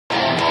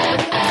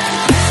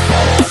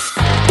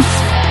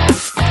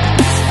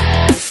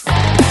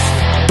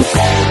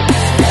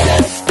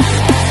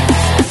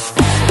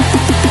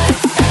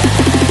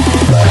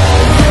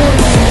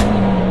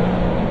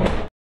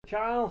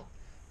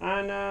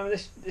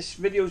this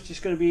video is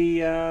just going to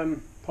be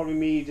probably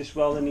me just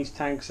welding these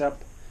tanks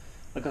up.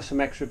 I got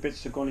some extra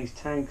bits to go on these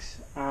tanks,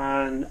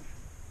 and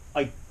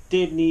I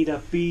did need a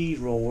bead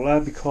roller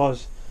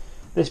because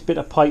this bit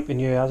of pipe in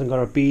here hasn't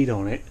got a bead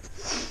on it.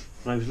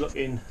 And I was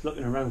looking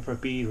around for a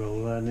bead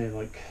roller, and they're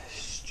like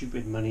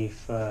stupid money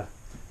for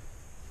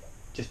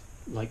just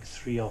like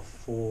 3 or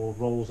 4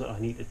 rolls that I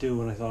need to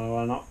do. And I thought, well,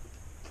 I'm not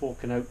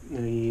forking out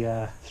nearly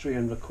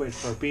 300 quid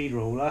for a bead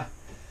roller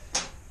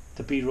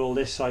to bead roll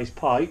this size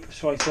pipe.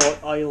 So I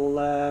thought I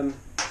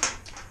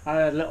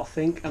had a little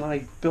think, and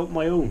I built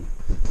my own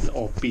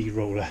little bead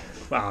roller.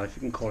 Well, if you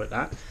can call it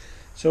that.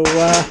 So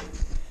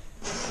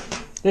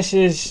this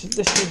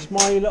is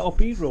my little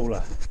bead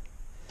roller.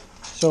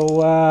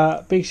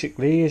 So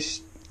basically,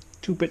 it's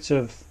 2 bits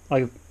of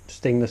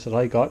stainless that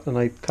I got, and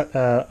I cut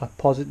a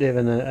positive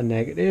and a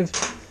negative,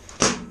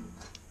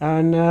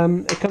 and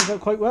it comes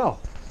out quite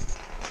well.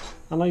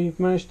 And I've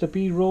managed to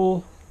bead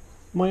roll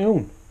my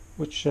own,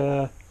 which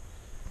I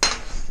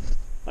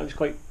was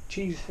quite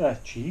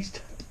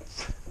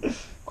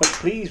quite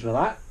pleased with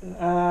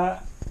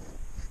that.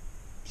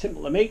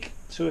 Simple to make.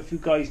 So if you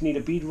guys need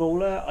a bead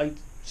roller, I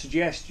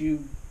suggest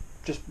you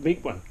just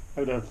make one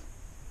out of a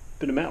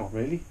bit of metal.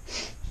 Really,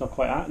 it's not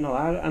quite hard,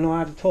 not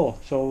hard at all.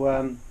 So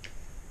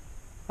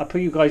I'll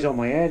put you guys on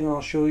my head, and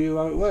I'll show you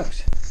how it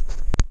works.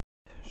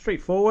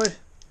 Straightforward,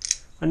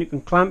 and you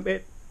can clamp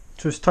it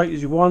to as tight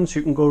as you want, so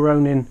you can go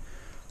around in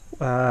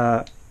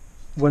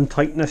one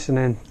tightness and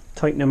then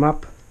tighten them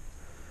up.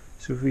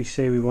 So if we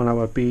say we want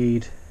our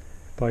bead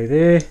by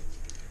there,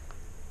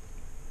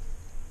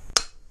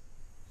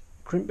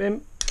 crimp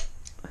him,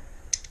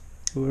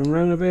 move him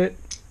around a bit,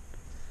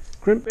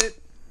 crimp it,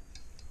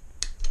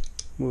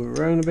 move it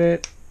around a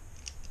bit,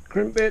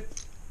 crimp it,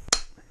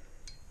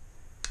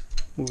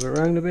 move it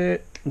around a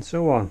bit, and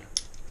so on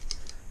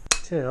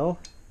till,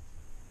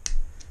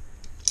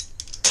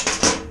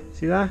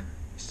 see that?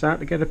 You start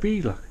to get a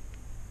bead, look.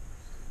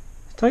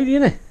 It's tidy,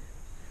 isn't it?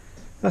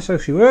 That's how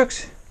she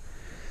works.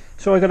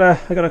 So I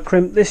gotta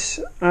crimp this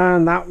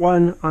and that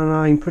one, and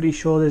I'm pretty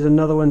sure there's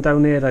another one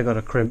down there that I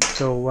gotta crimp.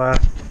 So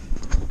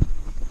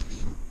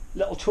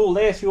little tool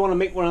there if you want to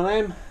make one of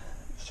them.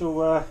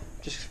 So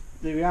just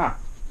there we are.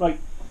 Right,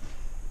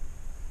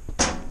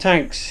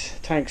 tanks.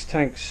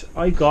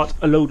 I got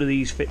a load of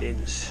these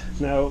fittings.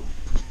 Now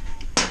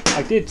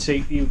I did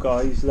say to you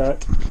guys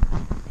that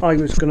I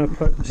was going to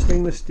put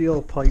stainless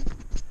steel pipe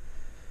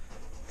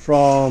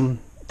from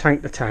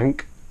tank to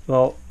tank.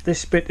 Well,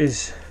 this bit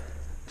is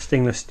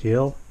stainless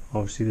steel,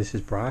 obviously this is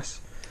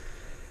brass.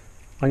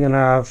 I'm going to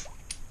have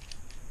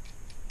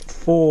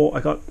 4,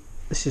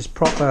 this is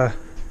proper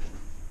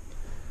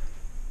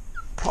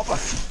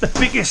the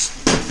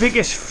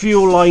biggest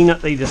fuel line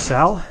that they just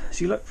sell.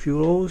 See, look,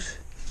 fuel hose,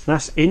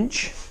 that's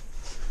inch.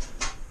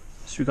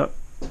 So we got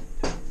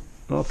a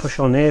little push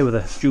on there with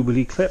a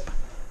Jubilee clip,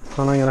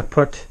 and I'm going to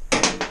put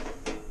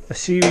a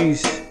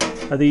series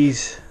of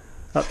these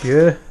up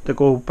here to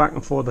go back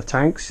and forth the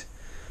tanks.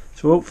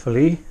 So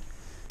hopefully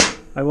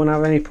I won't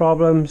have any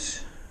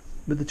problems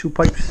with the 2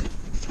 pipes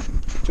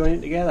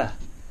joining together.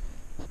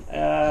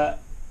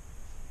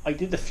 I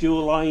did the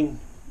fuel line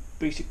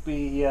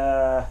basically,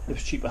 it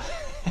was cheaper.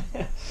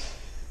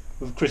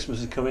 With Christmas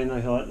is coming, I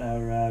thought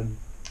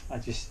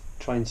I'd just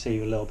try and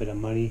save a little bit of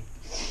money.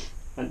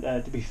 And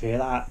to be fair,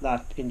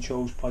 that inch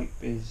hose pipe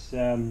is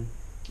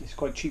it's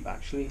quite cheap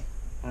actually,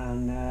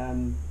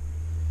 and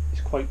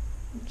it's quite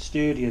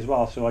sturdy as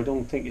well, so I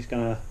don't think it's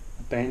gonna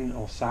bend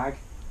or sag.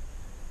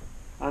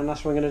 And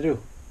that's what I'm gonna do.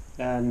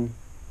 And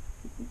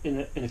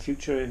in the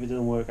future, if it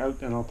doesn't work out,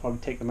 then I'll probably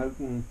take them out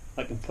and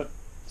I can put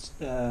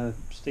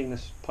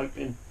stainless pipe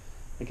in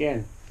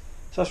again.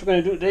 So that's what we're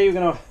going to do today. We're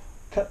going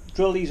to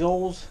drill these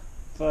holes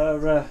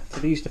for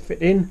these to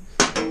fit in,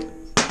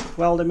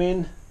 weld them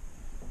in,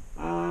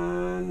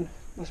 and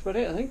that's about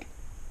it, I think.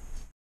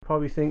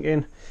 Probably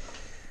thinking,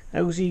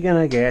 how's he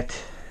going to get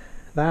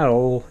that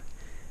hole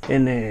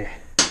in there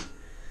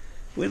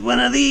with one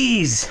of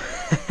these?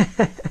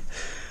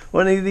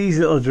 One of these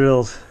little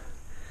drills.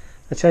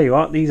 I tell you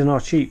what, these are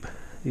not cheap,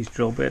 these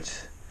drill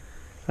bits,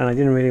 and I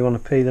didn't really want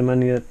to pay the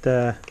money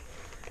that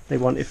they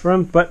wanted for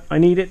them, but I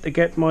need it to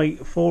get my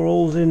 4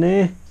 holes in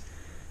there,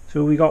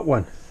 so we got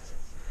one.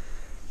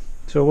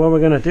 So what we're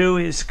going to do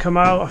is come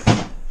out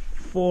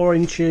 4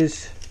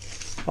 inches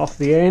off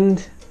the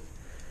end,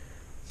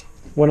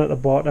 one at the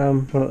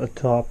bottom, one at the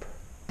top,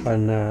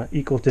 and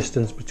equal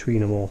distance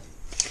between them all.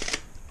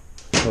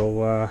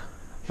 So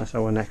that's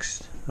our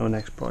next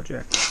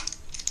project.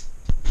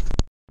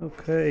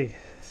 Okay,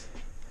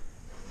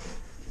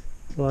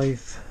 well,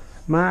 I've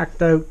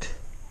marked out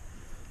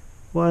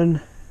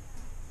 1,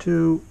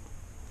 2,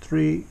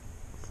 3,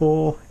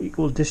 4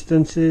 equal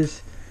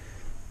distances,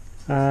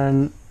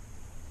 and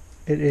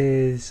it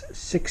is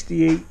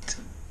 68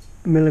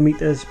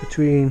 millimeters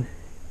between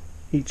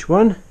each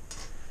one.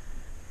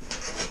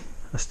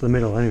 That's the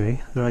middle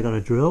anyway. Then I got a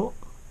drill.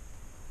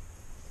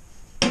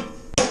 So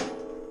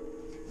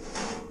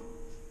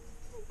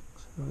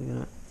we're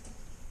gonna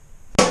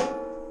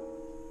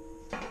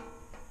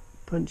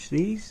punch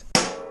these.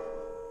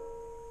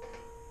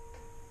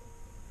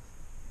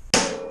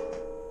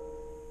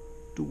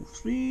 2,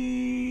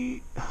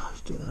 3.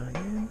 Let's do that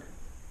again.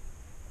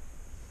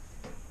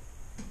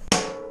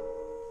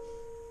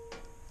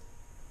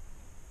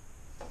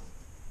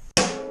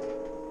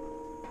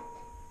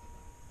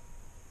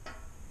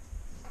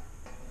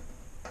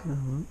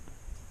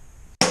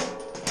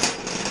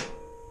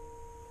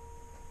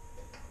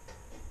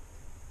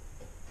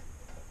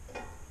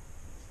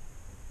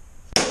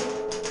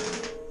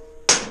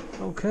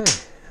 Okay,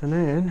 and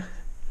then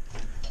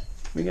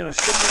we're gonna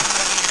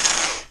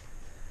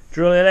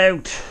drill it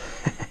out.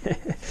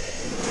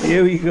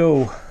 Here we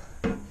go.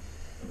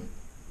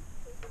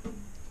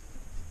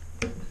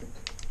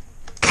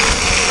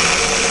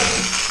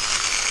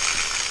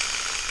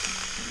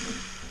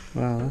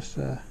 Wow, that's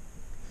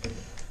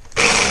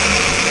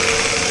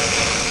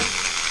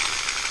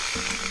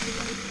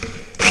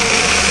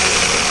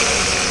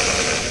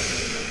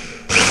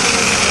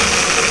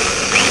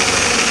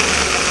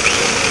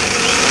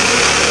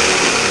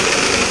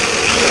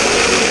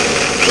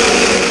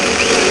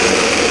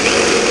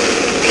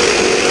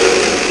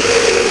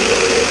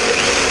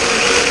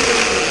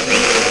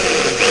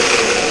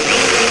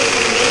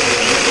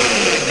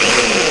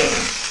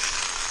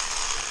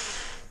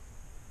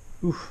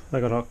oof, that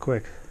got out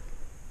quick.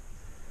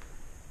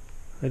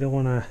 I don't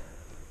want to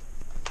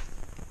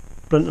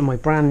blunt my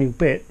brand new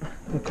bit.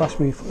 It'll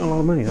cost me a lot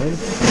of money, right?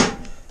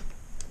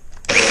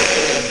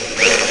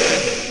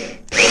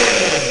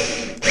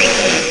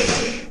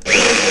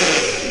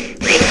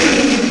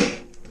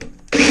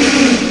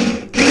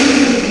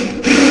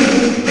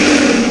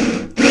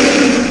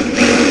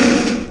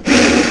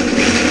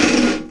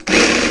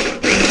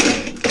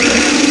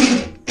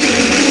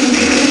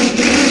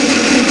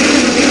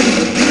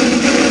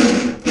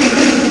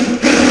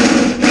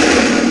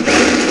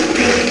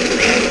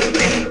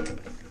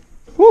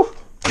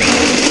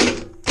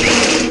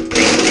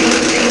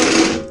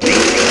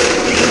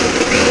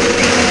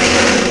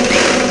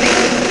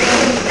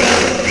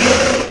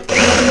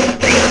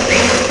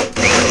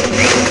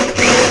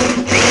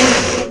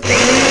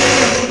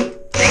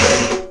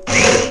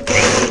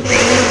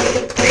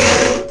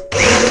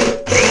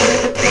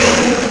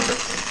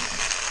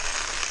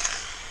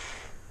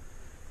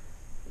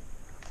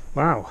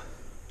 Wow.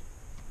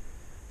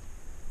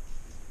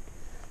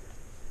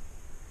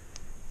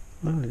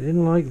 Well, I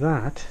didn't like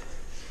that.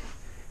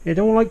 I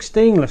don't like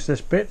stainless,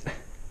 this bit.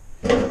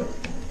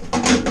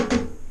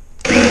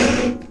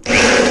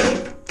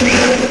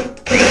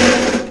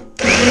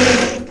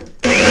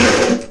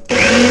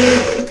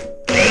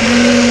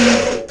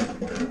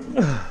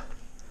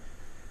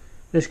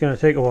 This is going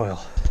to take a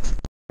while.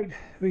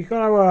 We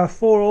got our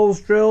 4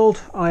 holes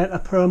drilled. I had to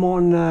put them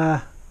on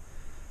the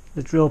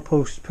drill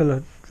post,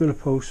 driller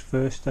post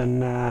first,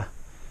 and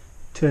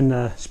turn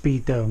the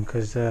speed down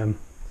because you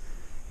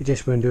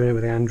just weren't doing it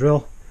with the hand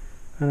drill,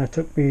 and it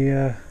took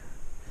me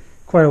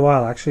quite a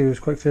while actually. It was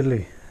quite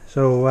fiddly.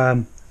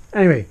 So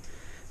anyway,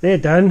 they're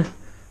done,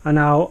 and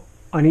now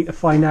I need to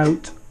find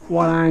out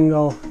what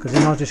angle, because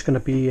they're not just going to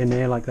be in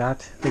there like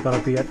that. They've got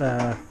to be at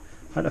a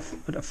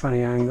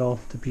funny angle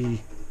to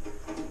be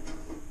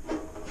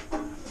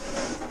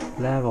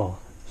level.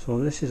 So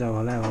this is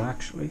our level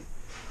actually.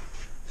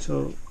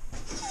 So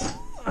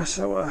that's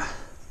our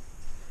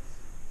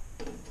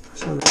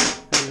so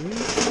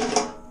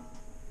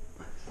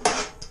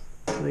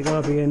they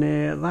gotta be in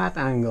there at that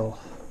angle.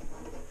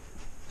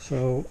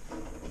 So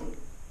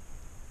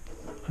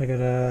I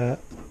gotta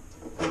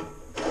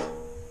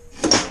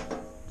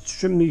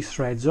trim these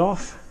threads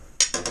off,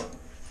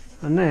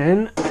 and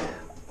then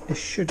it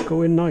should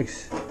go in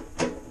nice,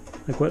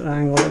 like what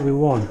angle that we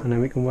want, and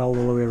then we can weld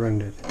all the way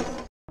around it.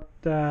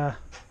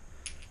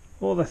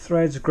 All the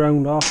threads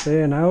ground off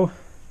there now,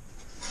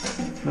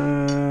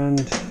 and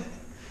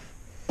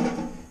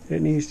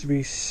it needs to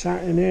be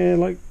sat in here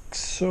like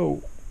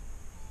so,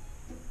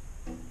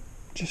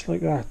 just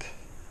like that.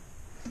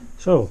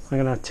 So I'm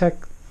going to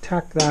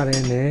tack that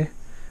in there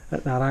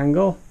at that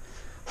angle,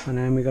 and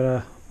then we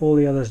got all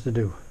the others to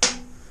do,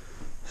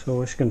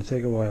 so it's going to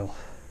take a while.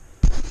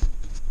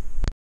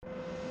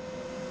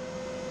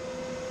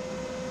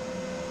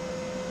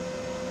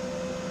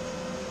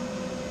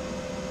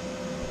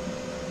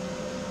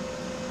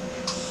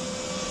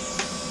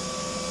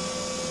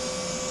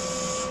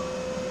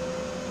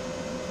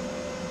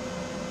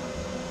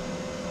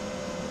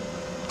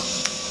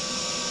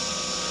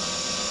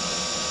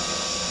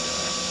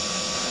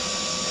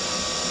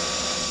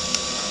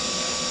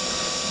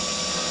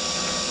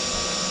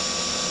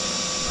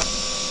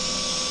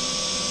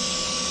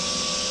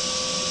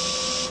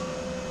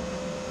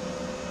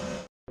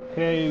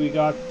 Okay, we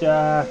got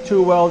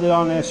 2 welded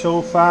on there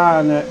so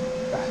far, and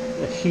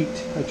the heat,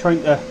 I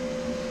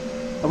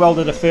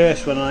welded the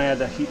first one and I had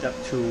the heat up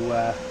too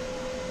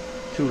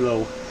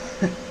low.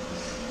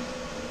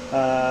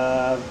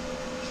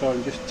 So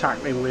I'm just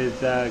tackling with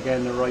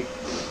getting the right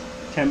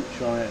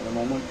temperature on it at the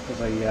moment,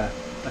 because I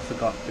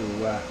forgot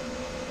to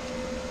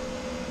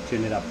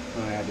turn it up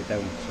when I had it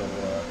down. So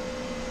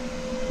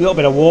a little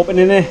bit of warping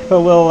in there,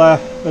 but we'll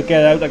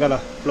get it out. I got a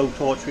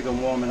blowtorch, we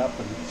can warm it up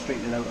and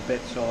straighten it out a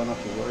bit, so not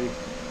to worry.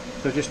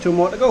 So just 2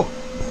 more to go.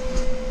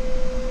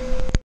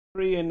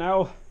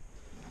 now.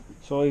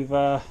 So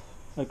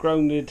I've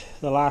grounded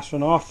the last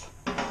one off.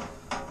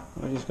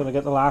 I'm just going to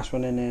get the last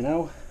one in there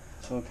now.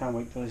 So I can't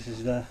wait till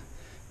these are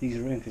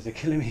in because they're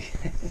killing me.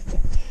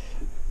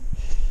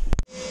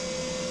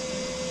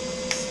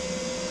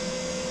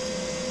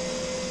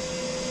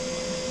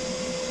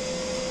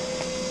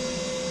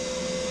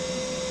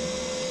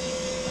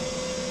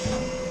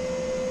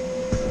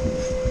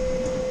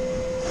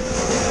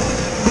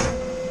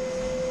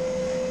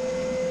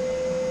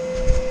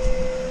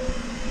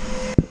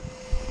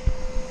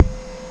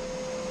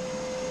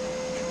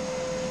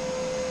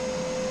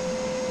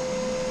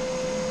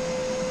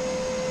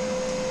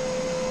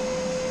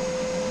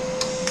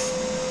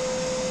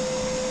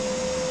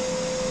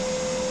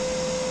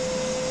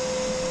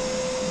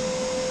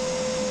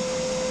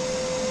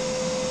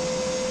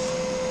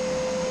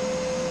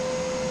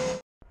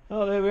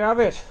 Oh, there we have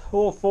it.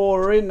 All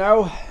four are in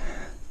now,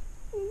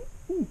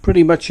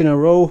 pretty much in a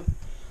row.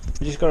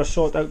 I just got to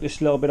sort out this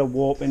little bit of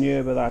warp in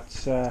here, but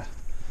that's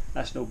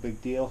no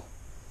big deal.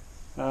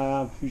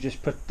 You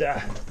just put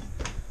the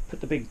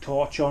big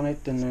torch on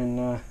it and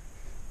then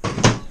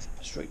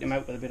straighten them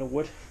out with a bit of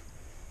wood,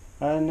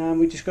 and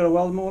we just got to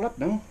weld them all up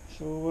now.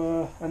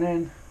 So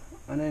and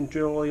then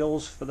drill all the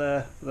holes for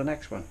the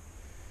next one.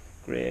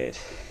 Great.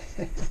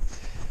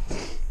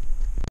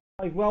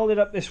 I've welded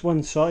up this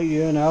one side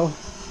here now,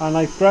 and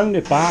I've ground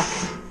it back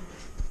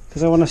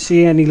because I want to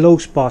see any low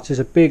spots. There's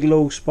a big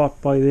low spot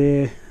by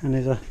there, and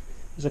there's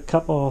a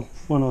couple,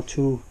 one or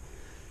two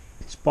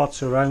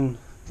spots around,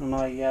 and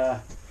I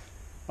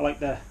like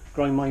to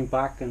grind mine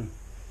back and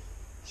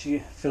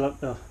fill up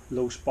the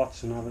low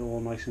spots and have it all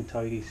nice and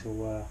tidy.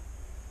 So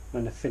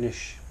when the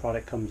finished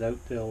product comes out,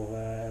 it'll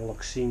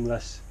look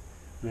seamless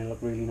and it'll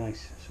look really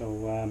nice.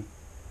 So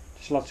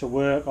just lots of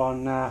work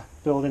on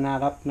building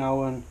that up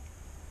now and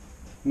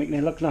making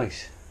it look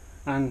nice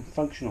and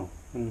functional,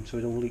 and so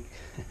it don't leak.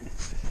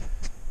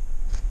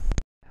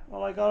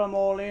 Well, I got them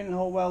all in,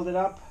 all welded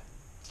up.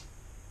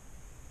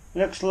 It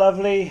looks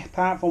lovely,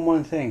 apart from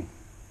one thing.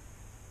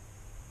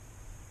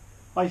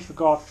 I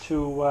forgot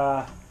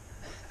to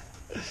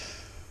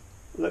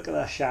look at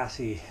that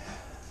chassis.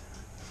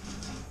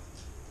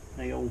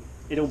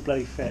 It don't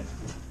bloody fit.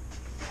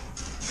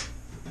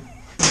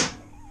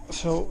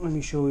 So let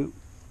me show you.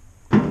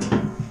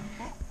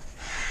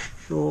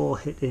 It's all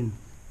hitting.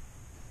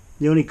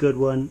 The only good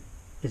one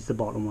is the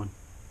bottom one.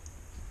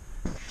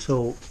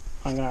 So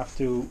I'm going to have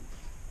to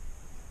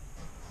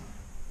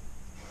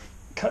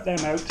cut them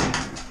out.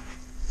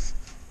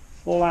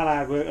 All that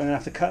hard work, and I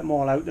have to cut them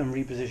all out and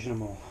reposition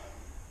them all.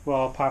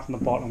 Well, apart from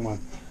the bottom one.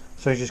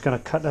 So I'm just going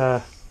to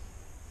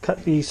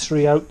cut these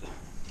three out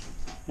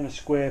in a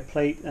square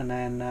plate, and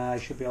then I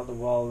should be able to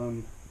weld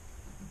them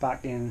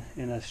back in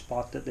a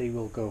spot that they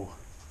will go.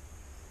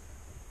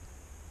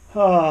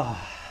 Oh,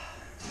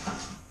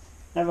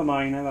 never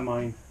mind, never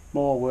mind.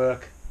 More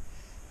work.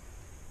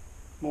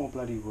 More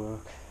bloody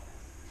work.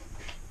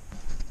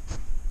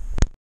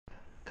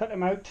 Cut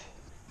them out.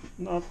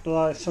 Not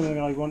that it's something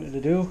I wanted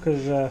to do,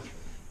 because it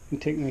can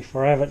take me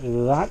forever to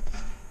do that.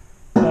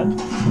 But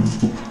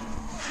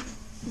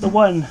the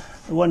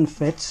one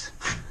fits.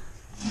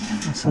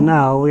 So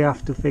now we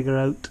have to figure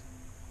out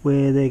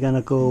where they're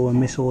gonna go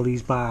and miss all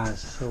these bars.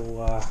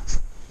 So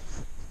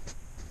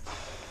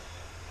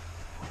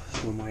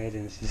so my head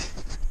in this is.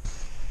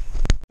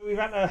 We've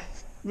had to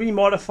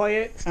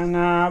remodify it, and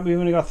we've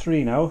only got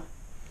three now.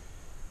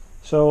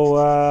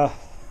 So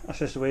that's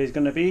just the way it's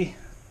gonna be.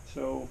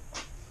 So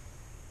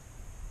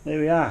there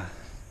we are.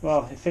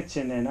 Well, it fits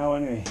in there now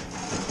anyway.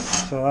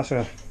 So that's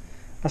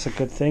a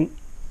good thing.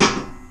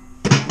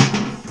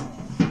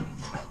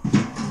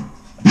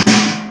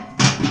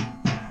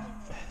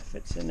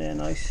 Fits in there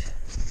nice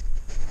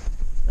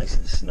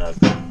and snug.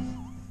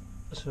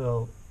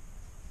 So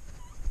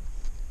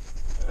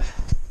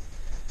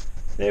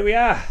there we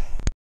are.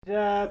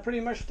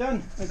 Pretty much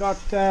done. I got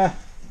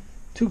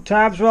two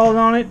tabs welded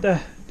on it to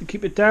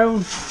keep it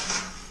down.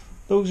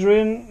 Those are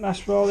in.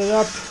 That's welded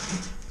up.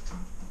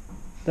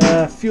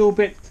 The fuel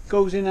bit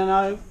goes in and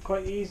out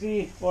quite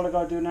easy. All I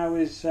got to do now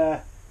is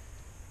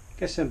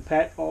get some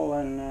petrol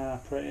and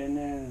put it in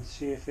there and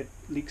see if it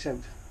leaks out.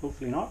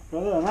 Hopefully not. But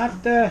other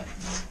than that,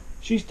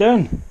 she's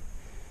done.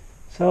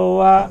 So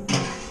I'll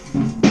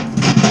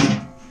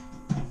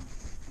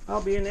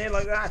be in there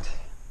like that.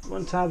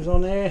 One tab's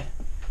on there,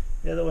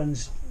 the other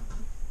one's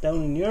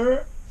down in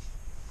here,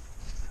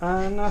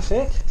 and that's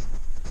it.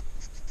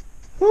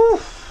 Whew,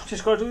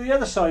 just got to do the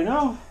other side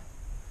now.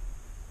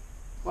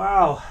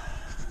 Wow,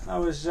 that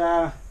was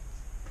that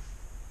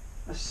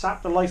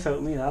sapped the life out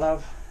of me.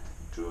 That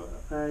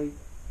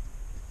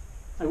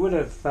I would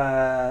have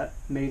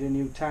made a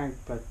new tank,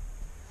 but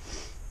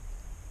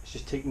it's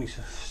just taken me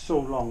so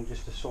long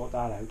just to sort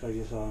that out. I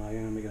just thought I'm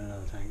going to make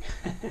another tank.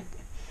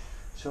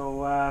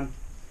 So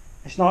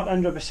it's not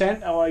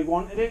 100% how I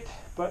wanted it,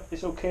 but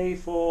it's okay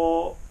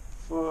for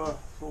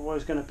what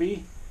it's going to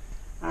be.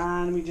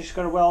 And we just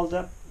got to weld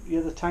up the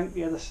other tank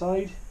the other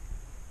side,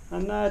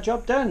 and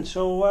job done.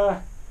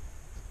 So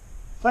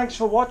thanks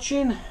for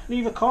watching.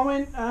 Leave a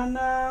comment, and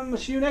we'll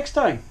see you next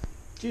time.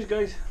 Cheers,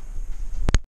 guys.